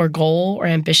plan or goal or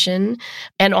ambition,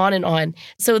 and on and on.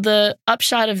 So the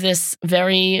upshot of this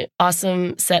very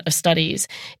awesome set of studies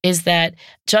is that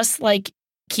just like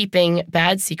keeping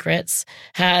bad secrets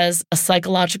has a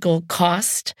psychological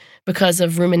cost because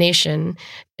of rumination,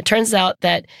 it turns out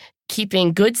that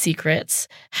keeping good secrets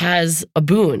has a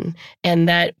boon, and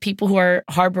that people who are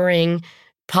harboring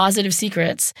positive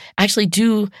secrets actually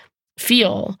do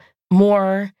feel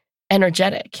more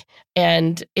energetic.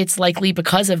 And it's likely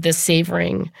because of this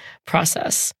savoring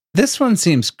process. This one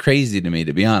seems crazy to me,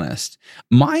 to be honest.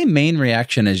 My main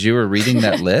reaction as you were reading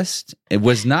that list, it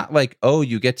was not like, oh,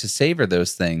 you get to savor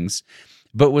those things,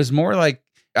 but was more like,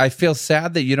 I feel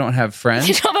sad that you don't have friends.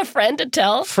 You don't have a friend to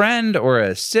tell? Friend or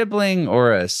a sibling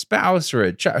or a spouse or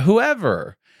a child,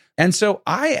 whoever. And so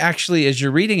I actually, as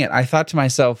you're reading it, I thought to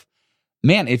myself,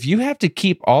 man, if you have to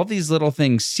keep all these little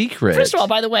things secret. First of all,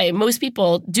 by the way, most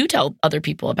people do tell other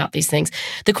people about these things.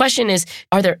 The question is,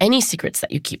 are there any secrets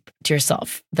that you keep to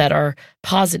yourself that are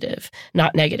positive,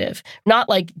 not negative? Not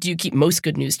like, do you keep most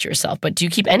good news to yourself, but do you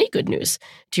keep any good news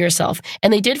to yourself?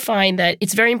 And they did find that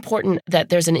it's very important that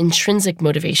there's an intrinsic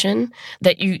motivation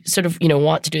that you sort of,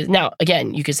 want to do. Now,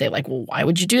 again, you could say like, well, why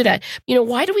would you do that?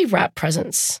 Why do we wrap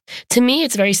presents? To me,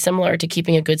 it's very similar to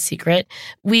keeping a good secret.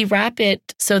 We wrap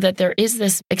it so that there is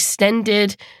this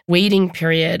extended waiting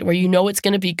period where it's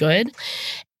going to be good.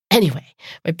 Anyway,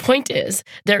 my point is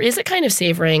there is a kind of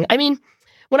savoring. I mean,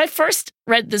 when I first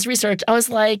read this research, I was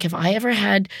like, have I ever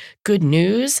had good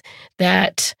news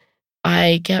that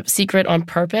I kept secret on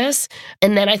purpose?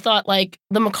 And then I thought like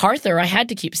the MacArthur, I had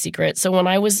to keep secret. So when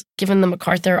I was given the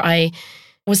MacArthur, I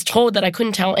was told that I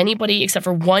couldn't tell anybody except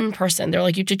for one person. They're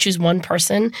like, you have to choose one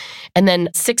person. And then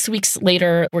 6 weeks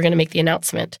later, we're going to make the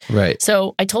announcement. Right.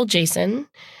 So I told Jason,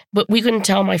 but we couldn't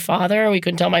tell my father. We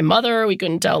couldn't tell my mother. We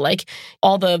couldn't tell like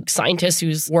all the scientists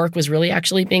whose work was really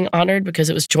actually being honored because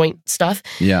it was joint stuff.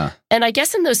 Yeah. And I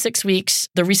guess in those 6 weeks,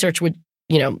 the research would,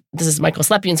 this is Michael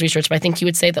Slepian's research, but I think he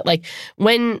would say that like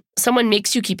when someone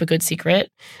makes you keep a good secret,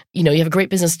 you have a great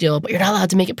business deal, but you're not allowed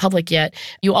to make it public yet.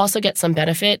 You also get some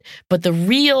benefit, but the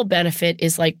real benefit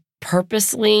is like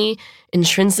purposely,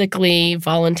 intrinsically,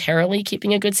 voluntarily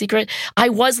keeping a good secret. I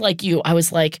was like you. I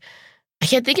was like, I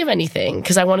can't think of anything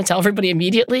because I want to tell everybody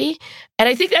immediately. And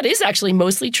I think that is actually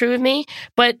mostly true of me,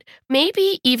 but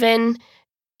maybe even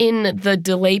in the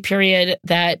delay period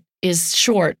that is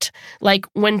short. Like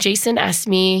when Jason asked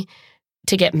me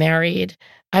to get married,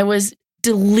 I was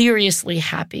deliriously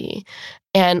happy.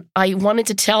 And I wanted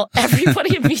to tell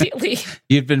everybody immediately.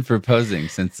 You'd been proposing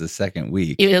since the second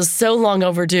week. It was so long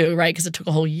overdue, right? Because it took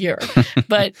a whole year.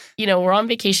 But, we're on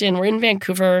vacation. We're in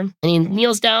Vancouver. And he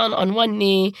kneels down on one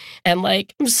knee. And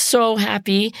like, I'm so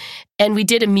happy. And we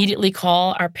did immediately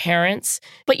call our parents.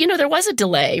 But, there was a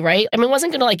delay, right? I mean, it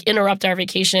wasn't going to interrupt our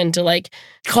vacation to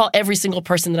call every single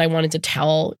person that I wanted to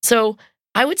tell. So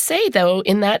I would say, though,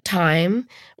 in that time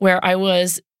where I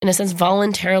was, in a sense,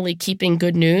 voluntarily keeping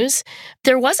good news,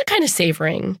 there was a kind of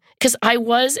savoring because I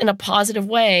was, in a positive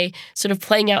way, sort of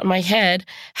playing out in my head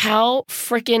how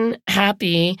freaking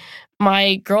happy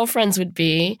my girlfriends would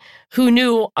be who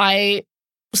knew I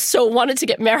so wanted to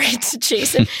get married to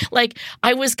Jason.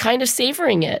 I was kind of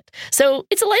savoring it. So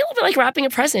it's a little bit like wrapping a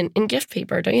present in gift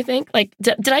paper, don't you think?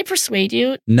 Did I persuade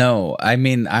you? No, I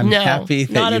mean, I'm happy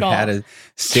that you had a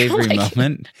savory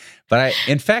moment. But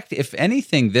in fact, if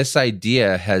anything, this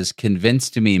idea has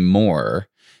convinced me more,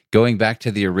 going back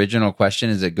to the original question,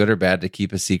 is it good or bad to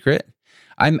keep a secret?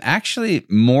 I'm actually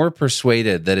more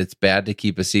persuaded that it's bad to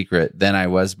keep a secret than I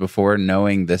was before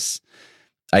knowing this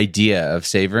idea of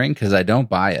savoring, because I don't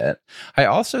buy it. I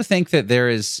also think that there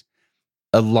is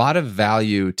a lot of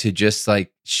value to just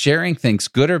sharing things,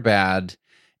 good or bad,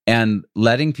 and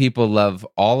letting people love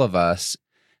all of us.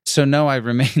 So no, I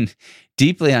remain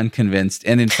deeply unconvinced.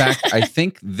 And in fact, I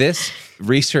think this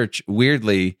research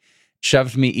weirdly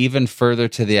shoved me even further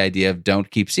to the idea of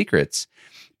don't keep secrets,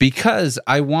 because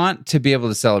I want to be able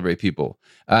to celebrate people.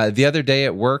 The other day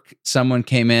at work, someone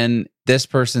came in. This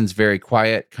person's very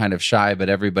quiet, kind of shy, but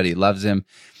everybody loves him.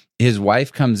 His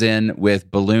wife comes in with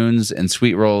balloons and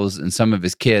sweet rolls and some of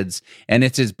his kids, and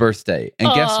it's his birthday.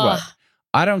 And guess what?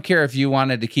 I don't care if you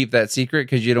wanted to keep that secret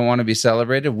because you don't want to be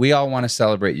celebrated. We all want to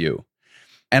celebrate you.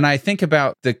 And I think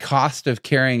about the cost of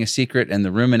carrying a secret and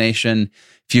the rumination.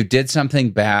 If you did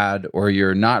something bad or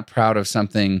you're not proud of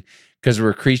something because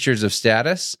we're creatures of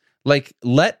status,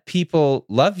 let people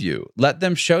love you. Let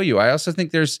them show you. I also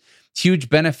think there's huge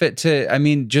benefit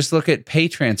to, just look at pay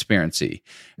transparency.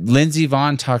 Lindsey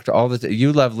Vonn talked all the time.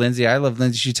 You love Lindsey. I love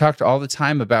Lindsey. She talked all the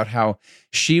time about how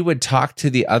she would talk to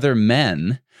the other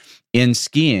men in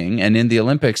skiing and in the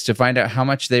Olympics to find out how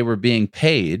much they were being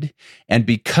paid. And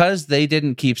because they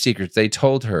didn't keep secrets, they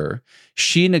told her,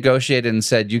 she negotiated and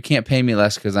said, you can't pay me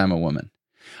less because I'm a woman.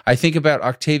 I think about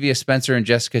Octavia Spencer and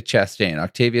Jessica Chastain.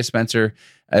 Octavia Spencer,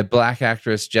 a black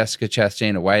actress, Jessica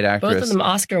Chastain, a white actress. Both of them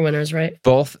Oscar winners, right?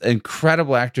 Both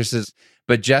incredible actresses.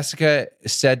 But Jessica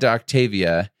said to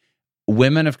Octavia,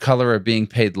 women of color are being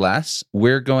paid less.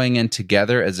 We're going in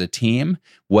together as a team.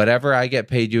 Whatever I get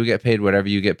paid, you get paid. Whatever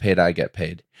you get paid, I get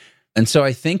paid. And so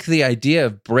I think the idea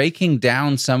of breaking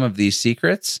down some of these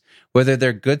secrets, whether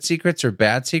they're good secrets or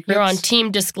bad secrets. You're on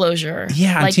team disclosure.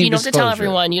 Yeah, you don't have to tell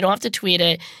everyone. You don't have to tweet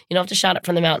it. You don't have to shout it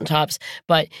from the mountaintops.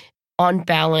 But on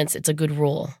balance, it's a good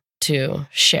rule to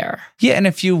share. Yeah, and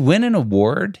if you win an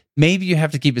award, maybe you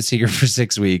have to keep it secret for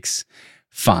 6 weeks.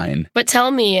 Fine. But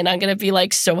tell me, and I'm going to be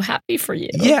so happy for you.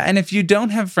 Yeah, and if you don't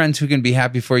have friends who can be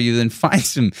happy for you, then find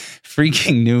some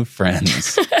freaking new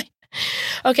friends.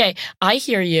 Okay, I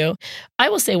hear you. I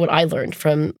will say what I learned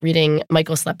from reading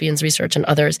Michael Slepian's research and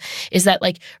others is that,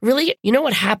 really,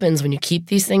 what happens when you keep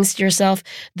these things to yourself?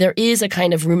 There is a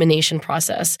kind of rumination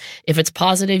process. If it's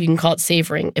positive, you can call it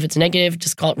savoring. If it's negative,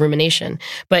 just call it rumination.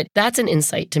 But that's an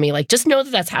insight to me. Just know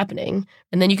that that's happening,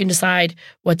 and then you can decide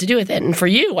what to do with it. And for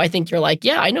you, I think you're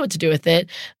yeah, I know what to do with it.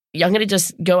 I'm going to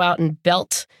just go out and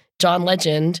belt John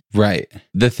Legend. Right.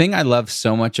 The thing I love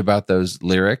so much about those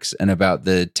lyrics and about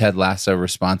the Ted Lasso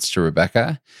response to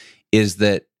Rebecca is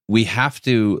that we have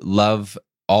to love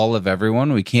all of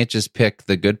everyone. We can't just pick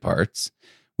the good parts.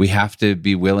 We have to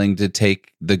be willing to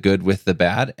take the good with the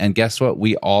bad. And guess what?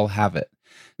 We all have it.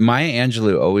 Maya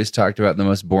Angelou always talked about the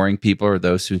most boring people are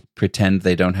those who pretend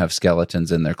they don't have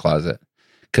skeletons in their closet,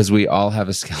 because we all have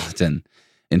a skeleton.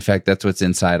 In fact, that's what's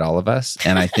inside all of us.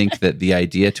 And I think that the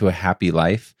idea to a happy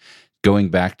life, going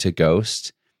back to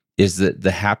Ghost, is that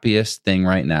the happiest thing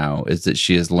right now is that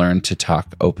she has learned to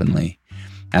talk openly.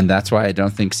 And that's why I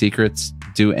don't think secrets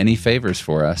do any favors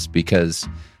for us, because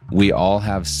we all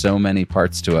have so many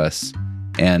parts to us,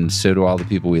 and so do all the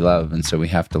people we love. And so we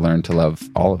have to learn to love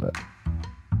all of it.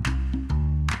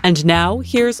 And now,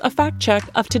 here's a fact check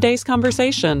of today's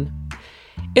conversation.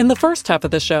 In the first half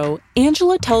of the show,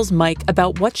 Angela tells Mike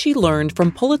about what she learned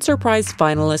from Pulitzer Prize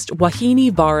finalist Wahini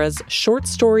Vara's short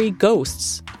story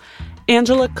Ghosts.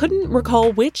 Angela couldn't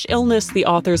recall which illness the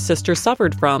author's sister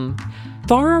suffered from.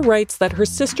 Vara writes that her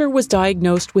sister was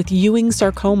diagnosed with Ewing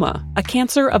sarcoma, a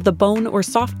cancer of the bone or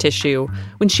soft tissue,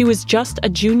 when she was just a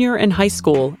junior in high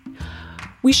school.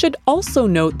 We should also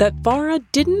note that Vara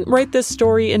didn't write this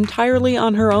story entirely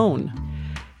on her own.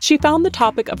 She found the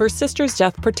topic of her sister's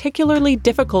death particularly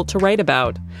difficult to write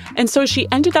about, and so she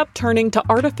ended up turning to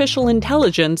artificial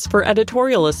intelligence for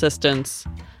editorial assistance.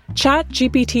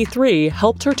 ChatGPT-3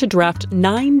 helped her to draft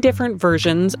 9 different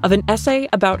versions of an essay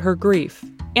about her grief.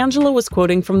 Angela was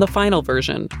quoting from the final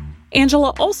version.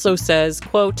 Angela also says,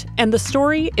 quote, "And the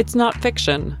story, it's not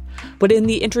fiction." But in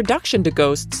the introduction to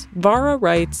Ghosts, Vara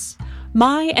writes,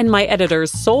 "My and my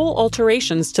editor's sole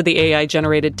alterations to the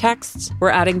AI-generated texts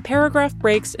were adding paragraph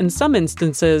breaks in some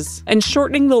instances and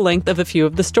shortening the length of a few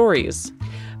of the stories.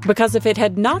 Because if it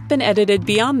had not been edited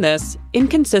beyond this,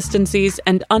 inconsistencies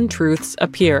and untruths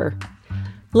appear."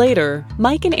 Later,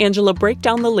 Mike and Angela break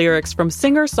down the lyrics from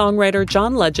singer-songwriter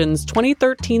John Legend's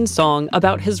 2013 song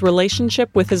about his relationship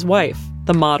with his wife,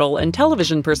 the model and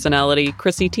television personality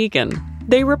Chrissy Teigen.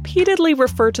 They repeatedly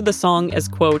refer to the song as,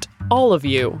 quote, "all of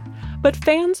you." But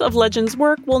fans of Legend's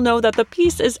work will know that the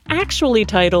piece is actually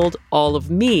titled "All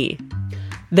of Me."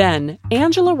 Then,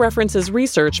 Angela references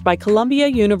research by Columbia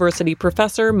University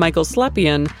professor Michael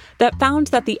Slepian that found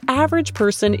that the average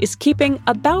person is keeping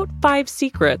about 5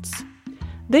 secrets.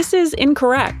 This is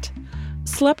incorrect.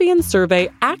 Slepian's survey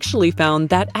actually found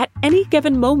that at any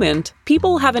given moment,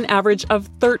 people have an average of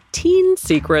 13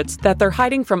 secrets that they're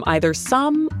hiding from either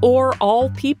some or all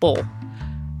people.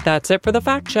 That's it for the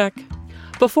fact check.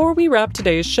 Before we wrap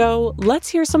today's show, let's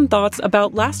hear some thoughts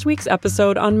about last week's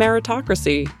episode on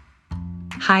meritocracy.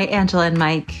 Hi, Angela and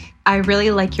Mike. I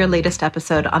really like your latest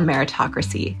episode on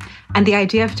meritocracy and the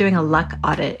idea of doing a luck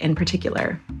audit in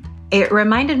particular. It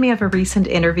reminded me of a recent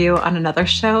interview on another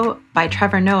show by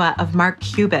Trevor Noah of Mark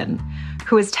Cuban,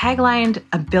 who was taglined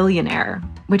a billionaire,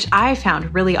 which I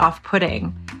found really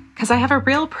off-putting because I have a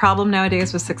real problem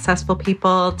nowadays with successful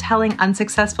people telling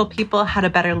unsuccessful people how to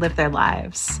better live their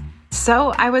lives.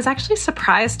 So I was actually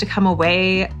surprised to come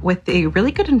away with a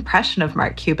really good impression of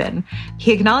Mark Cuban.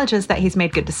 He acknowledges that he's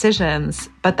made good decisions,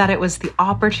 but that it was the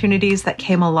opportunities that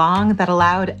came along that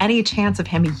allowed any chance of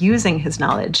him using his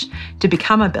knowledge to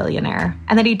become a billionaire,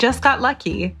 and that he just got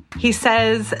lucky. He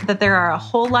says that there are a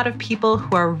whole lot of people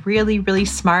who are really, really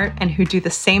smart and who do the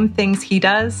same things he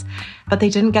does, but they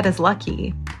didn't get as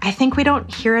lucky. I think we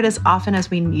don't hear it as often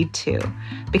as we need to,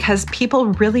 because people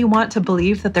really want to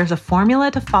believe that there's a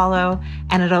formula to follow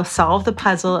and it'll solve the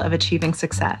puzzle of achieving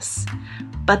success.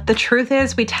 But the truth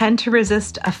is, we tend to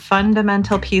resist a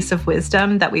fundamental piece of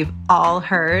wisdom that we've all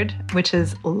heard, which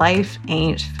is life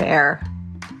ain't fair.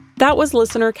 That was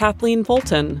listener Kathleen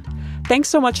Fulton. Thanks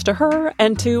so much to her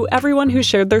and to everyone who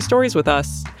shared their stories with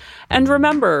us. And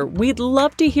remember, we'd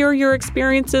love to hear your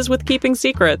experiences with keeping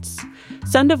secrets.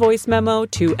 Send a voice memo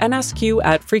to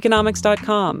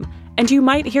nsq@freakonomics.com, and you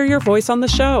might hear your voice on the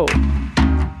show.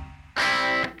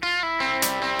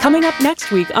 Coming up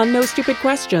next week on No Stupid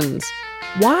Questions,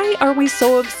 why are we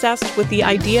so obsessed with the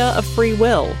idea of free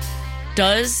will?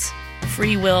 Does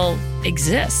free will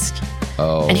exist?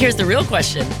 Oh. And here's the real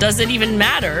question. Does it even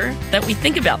matter that we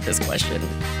think about this question?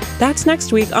 That's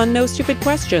next week on No Stupid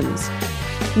Questions.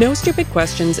 No Stupid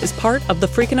Questions is part of the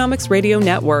Freakonomics Radio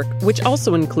Network, which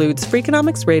also includes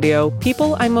Freakonomics Radio,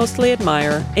 People I Mostly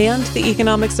Admire, and The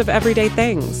Economics of Everyday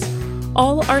Things.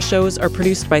 All our shows are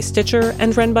produced by Stitcher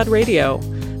and Renbud Radio.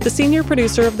 The senior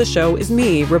producer of the show is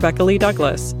me, Rebecca Lee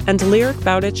Douglas, and Lyric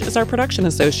Bowditch is our production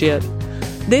associate.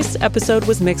 This episode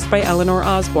was mixed by Eleanor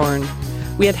Osborne.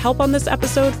 We had help on this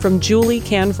episode from Julie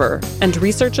Canver and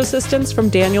research assistance from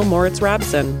Daniel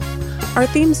Moritz-Rabson. Our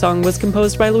theme song was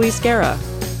composed by Luis Guerra.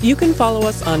 You can follow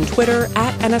us on Twitter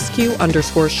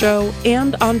 @NSQ_show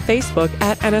and on Facebook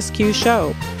 @NSQ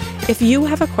Show. If you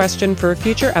have a question for a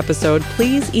future episode,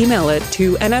 please email it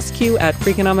to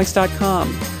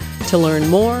nsq@freakonomics.com. To learn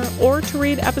more or to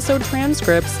read episode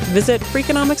transcripts, visit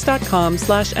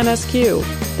freakonomics.com/NSQ.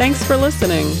 Thanks for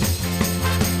listening.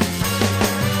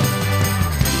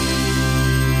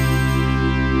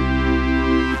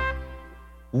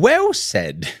 Well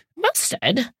said. Well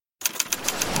said.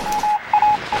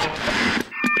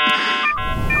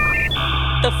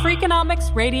 The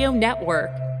Freakonomics Radio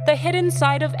Network, the hidden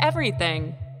side of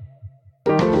everything.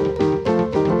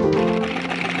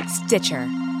 Stitcher.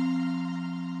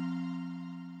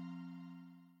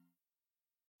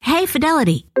 Hey,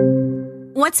 Fidelity.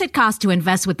 What's it cost to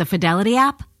invest with the Fidelity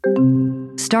app?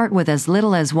 Start with as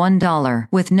little as $1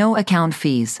 with no account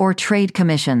fees or trade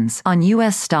commissions on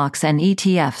U.S. stocks and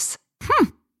ETFs.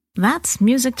 That's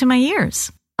music to my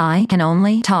ears. I can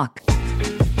only talk.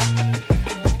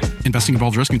 Investing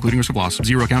involves risk, including risk of loss.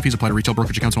 Zero account fees apply to retail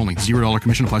brokerage accounts only. $0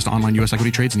 commission applies to online U.S.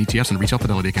 equity trades and ETFs and retail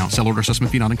Fidelity accounts. Sell order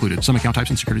assessment fee not included. Some account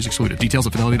types and securities excluded. Details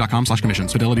at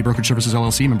fidelity.com/commissions. Fidelity Brokerage Services,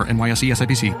 LLC, member NYSE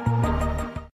SIPC.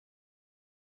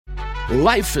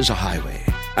 Life is a highway,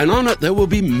 and on it there will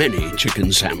be many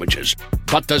chicken sandwiches.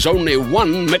 But there's only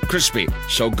one McCrispy.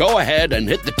 So go ahead and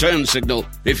hit the turn signal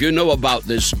if you know about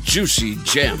this juicy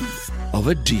gem of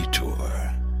a detour.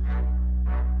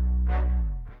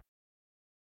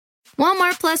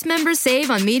 Walmart Plus members save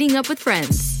on meeting up with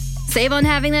friends. Save on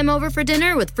having them over for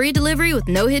dinner with free delivery with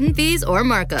no hidden fees or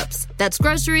markups. That's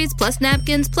groceries, plus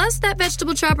napkins, plus that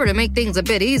vegetable chopper to make things a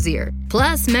bit easier.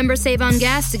 Plus, members save on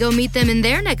gas to go meet them in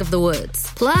their neck of the woods.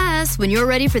 Plus, when you're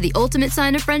ready for the ultimate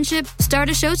sign of friendship, start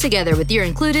a show together with your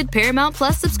included Paramount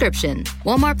Plus subscription.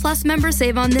 Walmart Plus members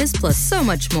save on this plus so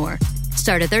much more.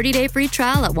 Start a 30-day free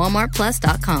trial at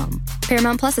walmartplus.com.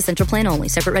 Paramount Plus Essential Plan only.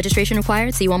 Separate registration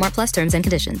required. See Walmart Plus terms and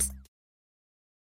conditions.